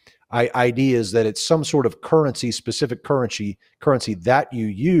dispel ideas that it's some sort of specific currency that you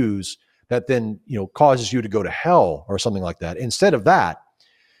use that then causes you to go to hell or something like that. Instead of that,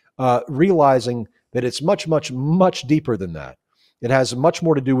 realizing that it's much, much, much deeper than that. It has much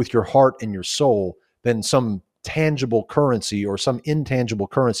more to do with your heart and your soul than some tangible currency or some intangible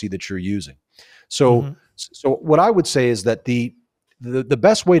currency that you're using. So, so what I would say is that the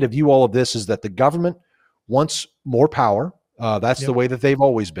best way to view all of this is that the government wants more power. That's the way that they've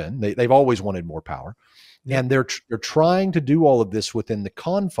always been. They've always wanted more power, and they're trying to do all of this within the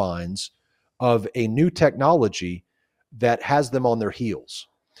confines of a new technology that has them on their heels.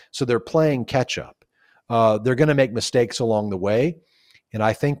 So they're playing catch up. They're going to make mistakes along the way, and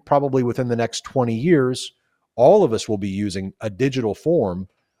I think probably within the next 20 years, all of us will be using a digital form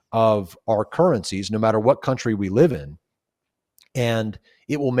of our currencies, no matter what country we live in, and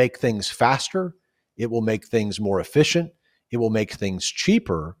it will make things faster. It will make things more efficient. It will make things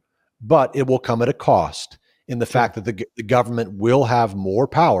cheaper, but it will come at a cost in the fact that the government will have more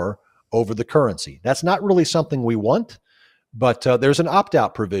power over the currency. That's not really something we want, but there's an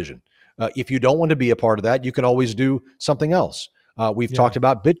opt-out provision. If you don't want to be a part of that, you can always do something else. We've talked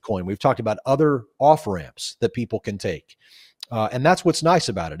about Bitcoin. We've talked about other off-ramps that people can take. And that's what's nice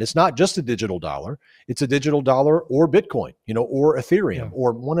about it. It's not just a digital dollar. It's a digital dollar or Bitcoin, or Ethereum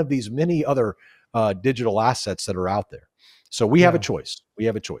or one of these many other digital assets that are out there. So we have a choice. We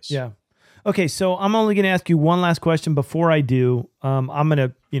have a choice. Yeah. Okay. So I'm only going to ask you one last question before I do. I'm going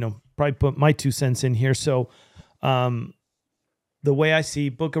to, probably put my 2 cents in here. So, the way I see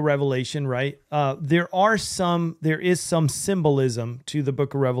Book of Revelation, right? There is some symbolism to the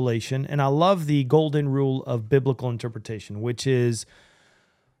Book of Revelation. And I love the golden rule of biblical interpretation, which is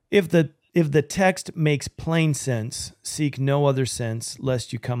if the text makes plain sense, seek no other sense,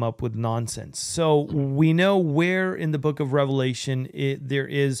 lest you come up with nonsense. So we know where in the Book of Revelation there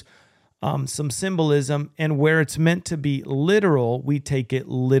is some symbolism, and where it's meant to be literal, we take it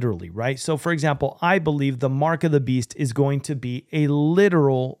literally, right? So for example, I believe the mark of the beast is going to be a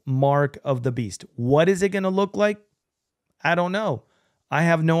literal mark of the beast. What is it going to look like? I don't know. I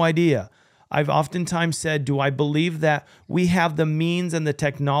have no idea. I've oftentimes said, do I believe that we have the means and the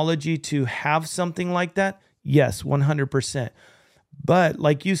technology to have something like that? Yes, 100%. But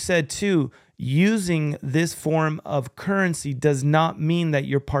like you said too, using this form of currency does not mean that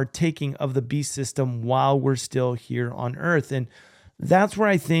you're partaking of the beast system while we're still here on earth. And that's where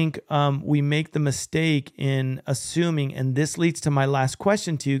I think we make the mistake in assuming, and this leads to my last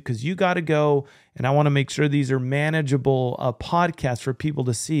question to you, because you got to go, and I want to make sure these are manageable podcasts for people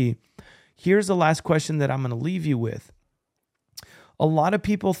to see. Here's the last question that I'm going to leave you with. A lot of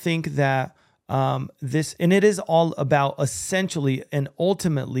people think that this, and it is all about essentially and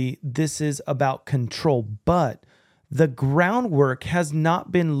ultimately, this is about control, but the groundwork has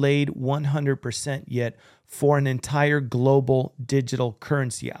not been laid 100% yet for an entire global digital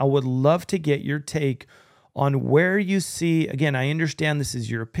currency. I would love to get your take on where you see, again, I understand this is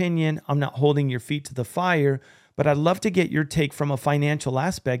your opinion. I'm not holding your feet to the fire, but I'd love to get your take from a financial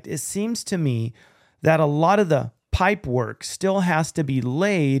aspect. It seems to me that a lot of the pipe work still has to be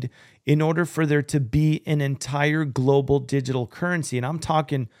laid in order for there to be an entire global digital currency. And I'm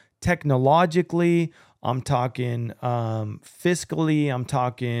talking technologically, I'm talking fiscally, I'm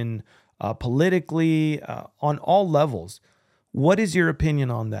talking politically, on all levels. What is your opinion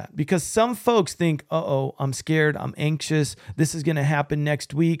on that? Because some folks think, I'm scared, I'm anxious, this is going to happen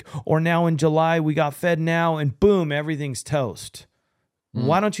next week, or now in July, we got Fed now, and boom, everything's toast.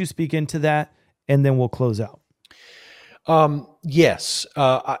 Why don't you speak into that, and then we'll close out? Yes,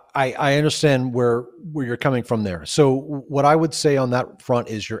 I understand where you're coming from there. So what I would say on that front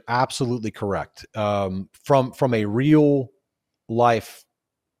is you're absolutely correct. From a real life,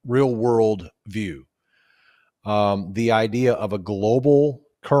 real world view, the idea of a global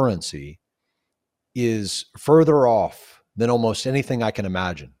currency is further off than almost anything I can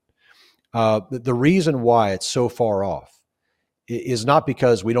imagine. The reason why it's so far off is not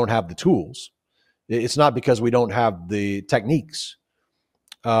because we don't have the tools. It's not because we don't have the techniques.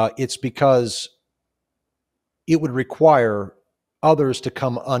 It's because it would require others to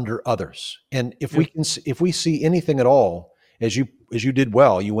come under others. And if we see anything at all, as you did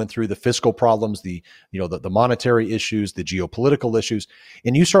well, you went through the fiscal problems, the monetary issues, the geopolitical issues,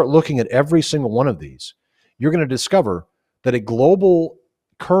 and you start looking at every single one of these, you're going to discover that a global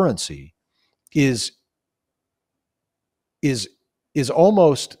currency is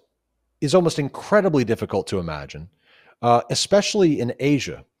almost incredibly difficult to imagine, especially in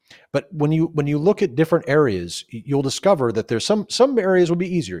Asia. But when you look at different areas, you'll discover that there's some areas will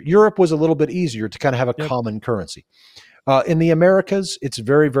be easier. Europe was a little bit easier to kind of have a common currency. In the Americas, it's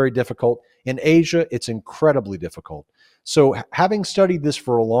very, very difficult. In Asia, it's incredibly difficult. So having studied this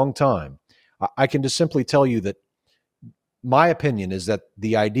for a long time, I can just simply tell you that my opinion is that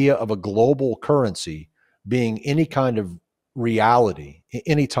the idea of a global currency being any kind of reality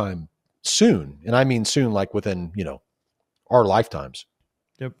anytime soon, and I mean soon, like within, our lifetimes,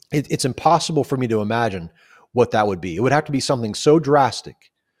 it's impossible for me to imagine what that would be. It would have to be something so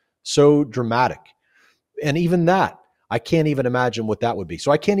drastic, so dramatic. And even that, I can't even imagine what that would be.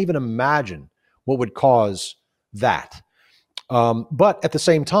 So I can't even imagine what would cause that. But at the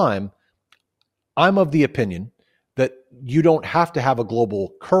same time, I'm of the opinion that you don't have to have a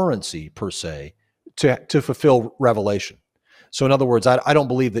global currency per se to fulfill revelation. So in other words, I don't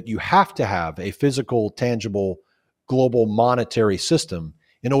believe that you have to have a physical, tangible, global monetary system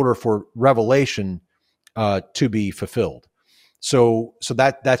in order for revelation to be fulfilled. So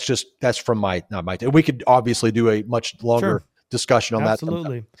that's from my we could obviously do a much longer discussion on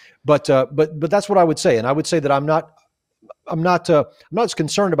Absolutely. that. But that's what I would say. And I would say that I'm not as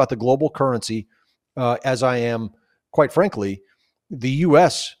concerned about the global currency as I am, quite frankly, the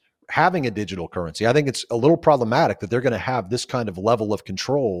U.S. having a digital currency. I think it's a little problematic that they're going to have this kind of level of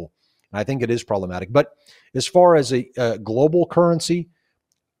control. And I think it is problematic. But as far as a global currency,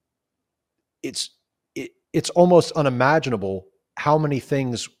 it's almost unimaginable how many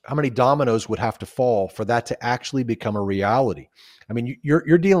dominoes would have to fall for that to actually become a reality. I mean,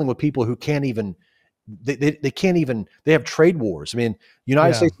 you're dealing with people who can't even, they have trade wars. I mean,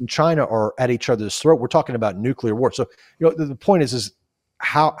 United States and China are at each other's throat. We're talking about nuclear war. So, the point is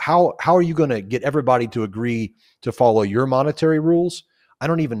how are you going to get everybody to agree to follow your monetary rules? I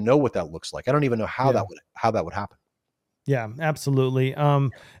don't even know what that looks like. I don't even know how that would happen. Yeah, absolutely.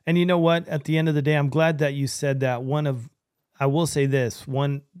 And you know what? At the end of the day, I'm glad that you said that. I will say this,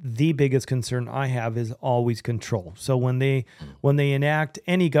 the biggest concern I have is always control. So when they enact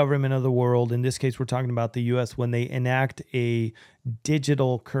any government of the world, in this case, we're talking about the US, when they enact a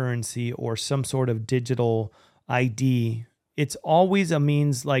digital currency or some sort of digital ID, it's always a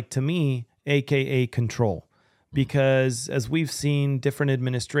means, like, to me, AKA control. Because as we've seen different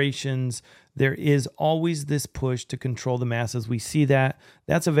administrations, there is always this push to control the masses. We see that.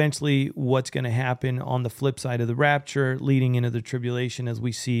 That's eventually what's going to happen on the flip side of the rapture, leading into the tribulation, as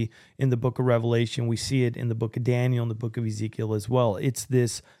we see in the book of Revelation. We see it in the book of Daniel and the book of Ezekiel as well. It's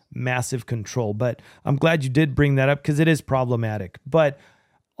this massive control. But I'm glad you did bring that up because it is problematic. But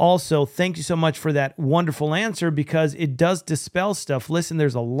also, thank you so much for that wonderful answer, because it does dispel stuff. Listen,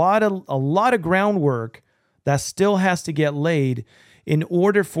 there's a lot of groundwork that still has to get laid in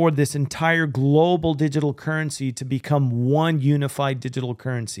order for this entire global digital currency to become one unified digital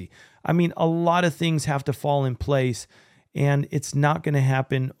currency. I mean, a lot of things have to fall in place, and it's not going to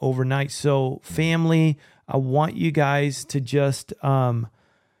happen overnight. So, family, I want you guys to just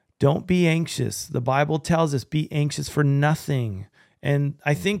don't be anxious. The Bible tells us, be anxious for nothing. And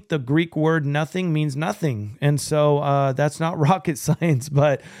I think the Greek word nothing means nothing. And so that's not rocket science,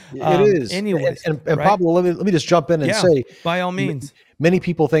 but it is. Anyways. And right? Pablo, let me just jump in and say, by all means, many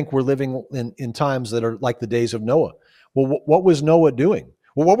people think we're living in times that are like the days of Noah. Well, what was Noah doing?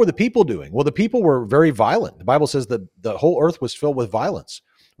 Well, what were the people doing? Well, the people were very violent. The Bible says that the whole earth was filled with violence.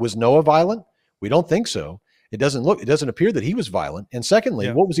 Was Noah violent? We don't think so. It doesn't appear that he was violent. And secondly,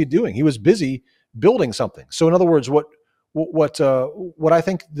 Yeah. what was he doing? He was busy building something. So in other words, what I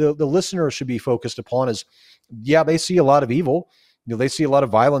think the listener should be focused upon is, yeah, they see a lot of evil. They see a lot of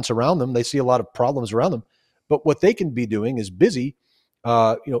violence around them. They see a lot of problems around them. But what they can be doing is busy,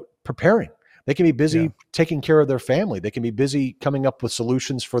 preparing. They can be busy taking care of their family. They can be busy coming up with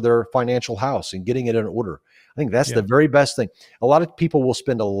solutions for their financial house and getting it in order. I think that's the very best thing. A lot of people will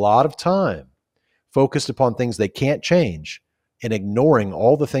spend a lot of time focused upon things they can't change and ignoring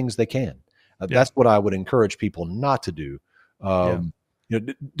all the things they can. That's what I would encourage people not to do. Don't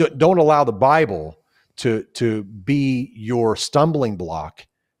allow the Bible to be your stumbling block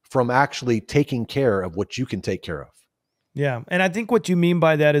from actually taking care of what you can take care of. Yeah. And I think what you mean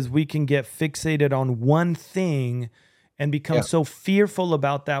by that is we can get fixated on one thing and become so fearful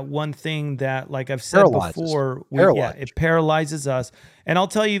about that one thing that, like I've said before, it paralyzes us. And I'll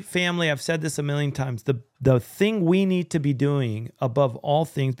tell you, family, I've said this a million times, the thing we need to be doing above all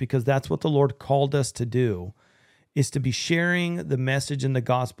things, because that's what the Lord called us to do, is to be sharing the message and the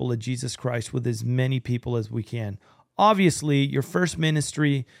gospel of Jesus Christ with as many people as we can. Obviously, your first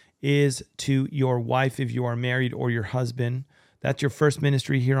ministry is to your wife if you are married, or your husband. That's your first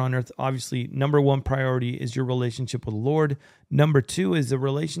ministry here on earth. Obviously, number one priority is your relationship with the Lord. Number two is the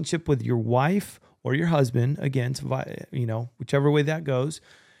relationship with your wife or your husband, again, whichever way that goes.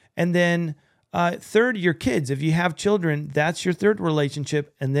 And then third, your kids. If you have children, that's your third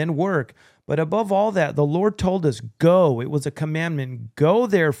relationship, and then work. But above all that, the Lord told us, go. It was a commandment. Go,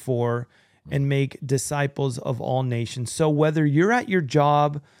 therefore, and make disciples of all nations. So whether you're at your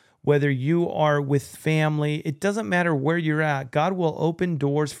job, whether you are with family, it doesn't matter where you're at. God will open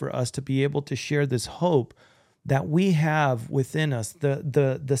doors for us to be able to share this hope that we have within us,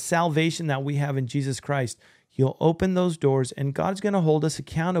 the salvation that we have in Jesus Christ. He'll open those doors, and God's going to hold us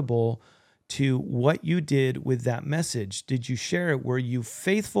accountable to what you did with that message. Did you share it? Were you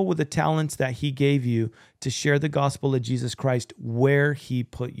faithful with the talents that He gave you to share the gospel of Jesus Christ where He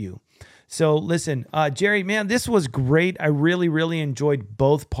put you? So listen, Jerry, man, this was great. I really, really enjoyed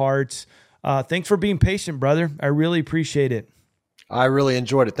both parts. Thanks for being patient, brother. I really appreciate it. I really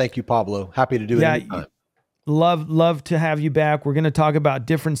enjoyed it. Thank you, Pablo. Happy to do it anytime. Love to have you back. We're going to talk about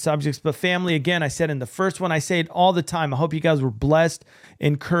different subjects, but family, again, I said in the first one, I say it all the time. I hope you guys were blessed,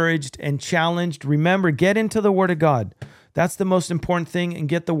 encouraged, and challenged. Remember, get into the Word of God. That's the most important thing, and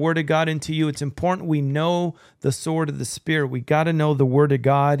get the Word of God into you. It's important we know the sword of the Spirit. We got to know the Word of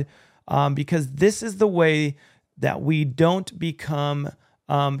God. Because this is the way that we don't become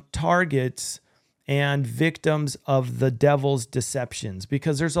targets and victims of the devil's deceptions.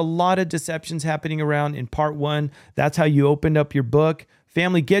 Because there's a lot of deceptions happening around. In part one, that's how you opened up your book.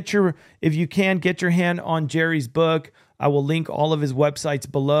 Family, if you can, get your hand on Jerry's book. I will link all of his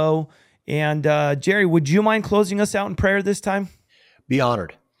websites below. And Jerry, would you mind closing us out in prayer this time? Be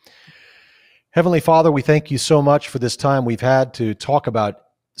honored. Heavenly Father, we thank you so much for this time we've had to talk about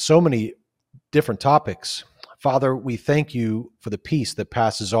so many different topics. Father, we thank you for the peace that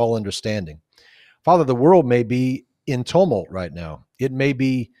passes all understanding. Father, the world may be in tumult right now. It may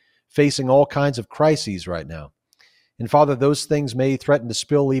be facing all kinds of crises right now. And Father, those things may threaten to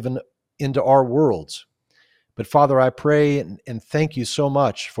spill even into our worlds. But Father, I pray and thank you so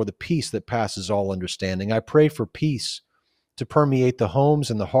much for the peace that passes all understanding. I pray for peace to permeate the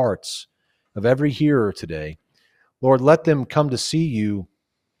homes and the hearts of every hearer today. Lord, let them come to see you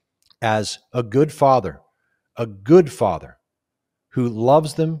as a good father who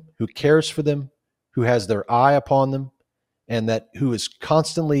loves them, who cares for them, who has their eye upon them, and who is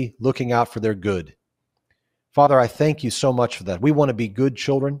constantly looking out for their good. Father, I thank you so much for that. We want to be good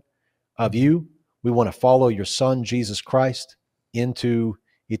children of you. We want to follow your Son, Jesus Christ, into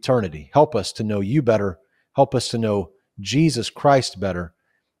eternity. Help us to know you better. Help us to know Jesus Christ better.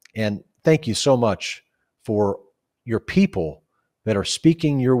 And thank you so much for your people that are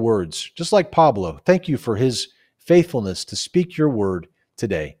speaking your words, just like Pablo. Thank you for his faithfulness to speak your word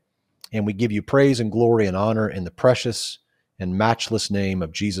today. And we give you praise and glory and honor in the precious and matchless name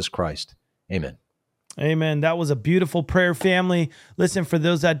of Jesus Christ. Amen. Amen. That was a beautiful prayer, family. Listen, for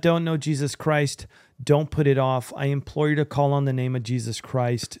those that don't know Jesus Christ, don't put it off. I implore you to call on the name of Jesus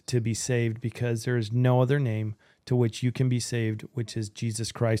Christ to be saved, because there is no other name to which you can be saved, which is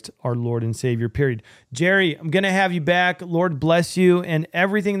Jesus Christ, our Lord and Savior, period. Jerry, I'm going to have you back. Lord bless you and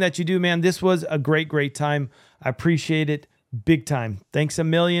everything that you do, man. This was a great, great time. I appreciate it big time. Thanks a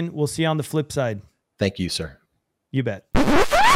million. We'll see you on the flip side. Thank you, sir. You bet.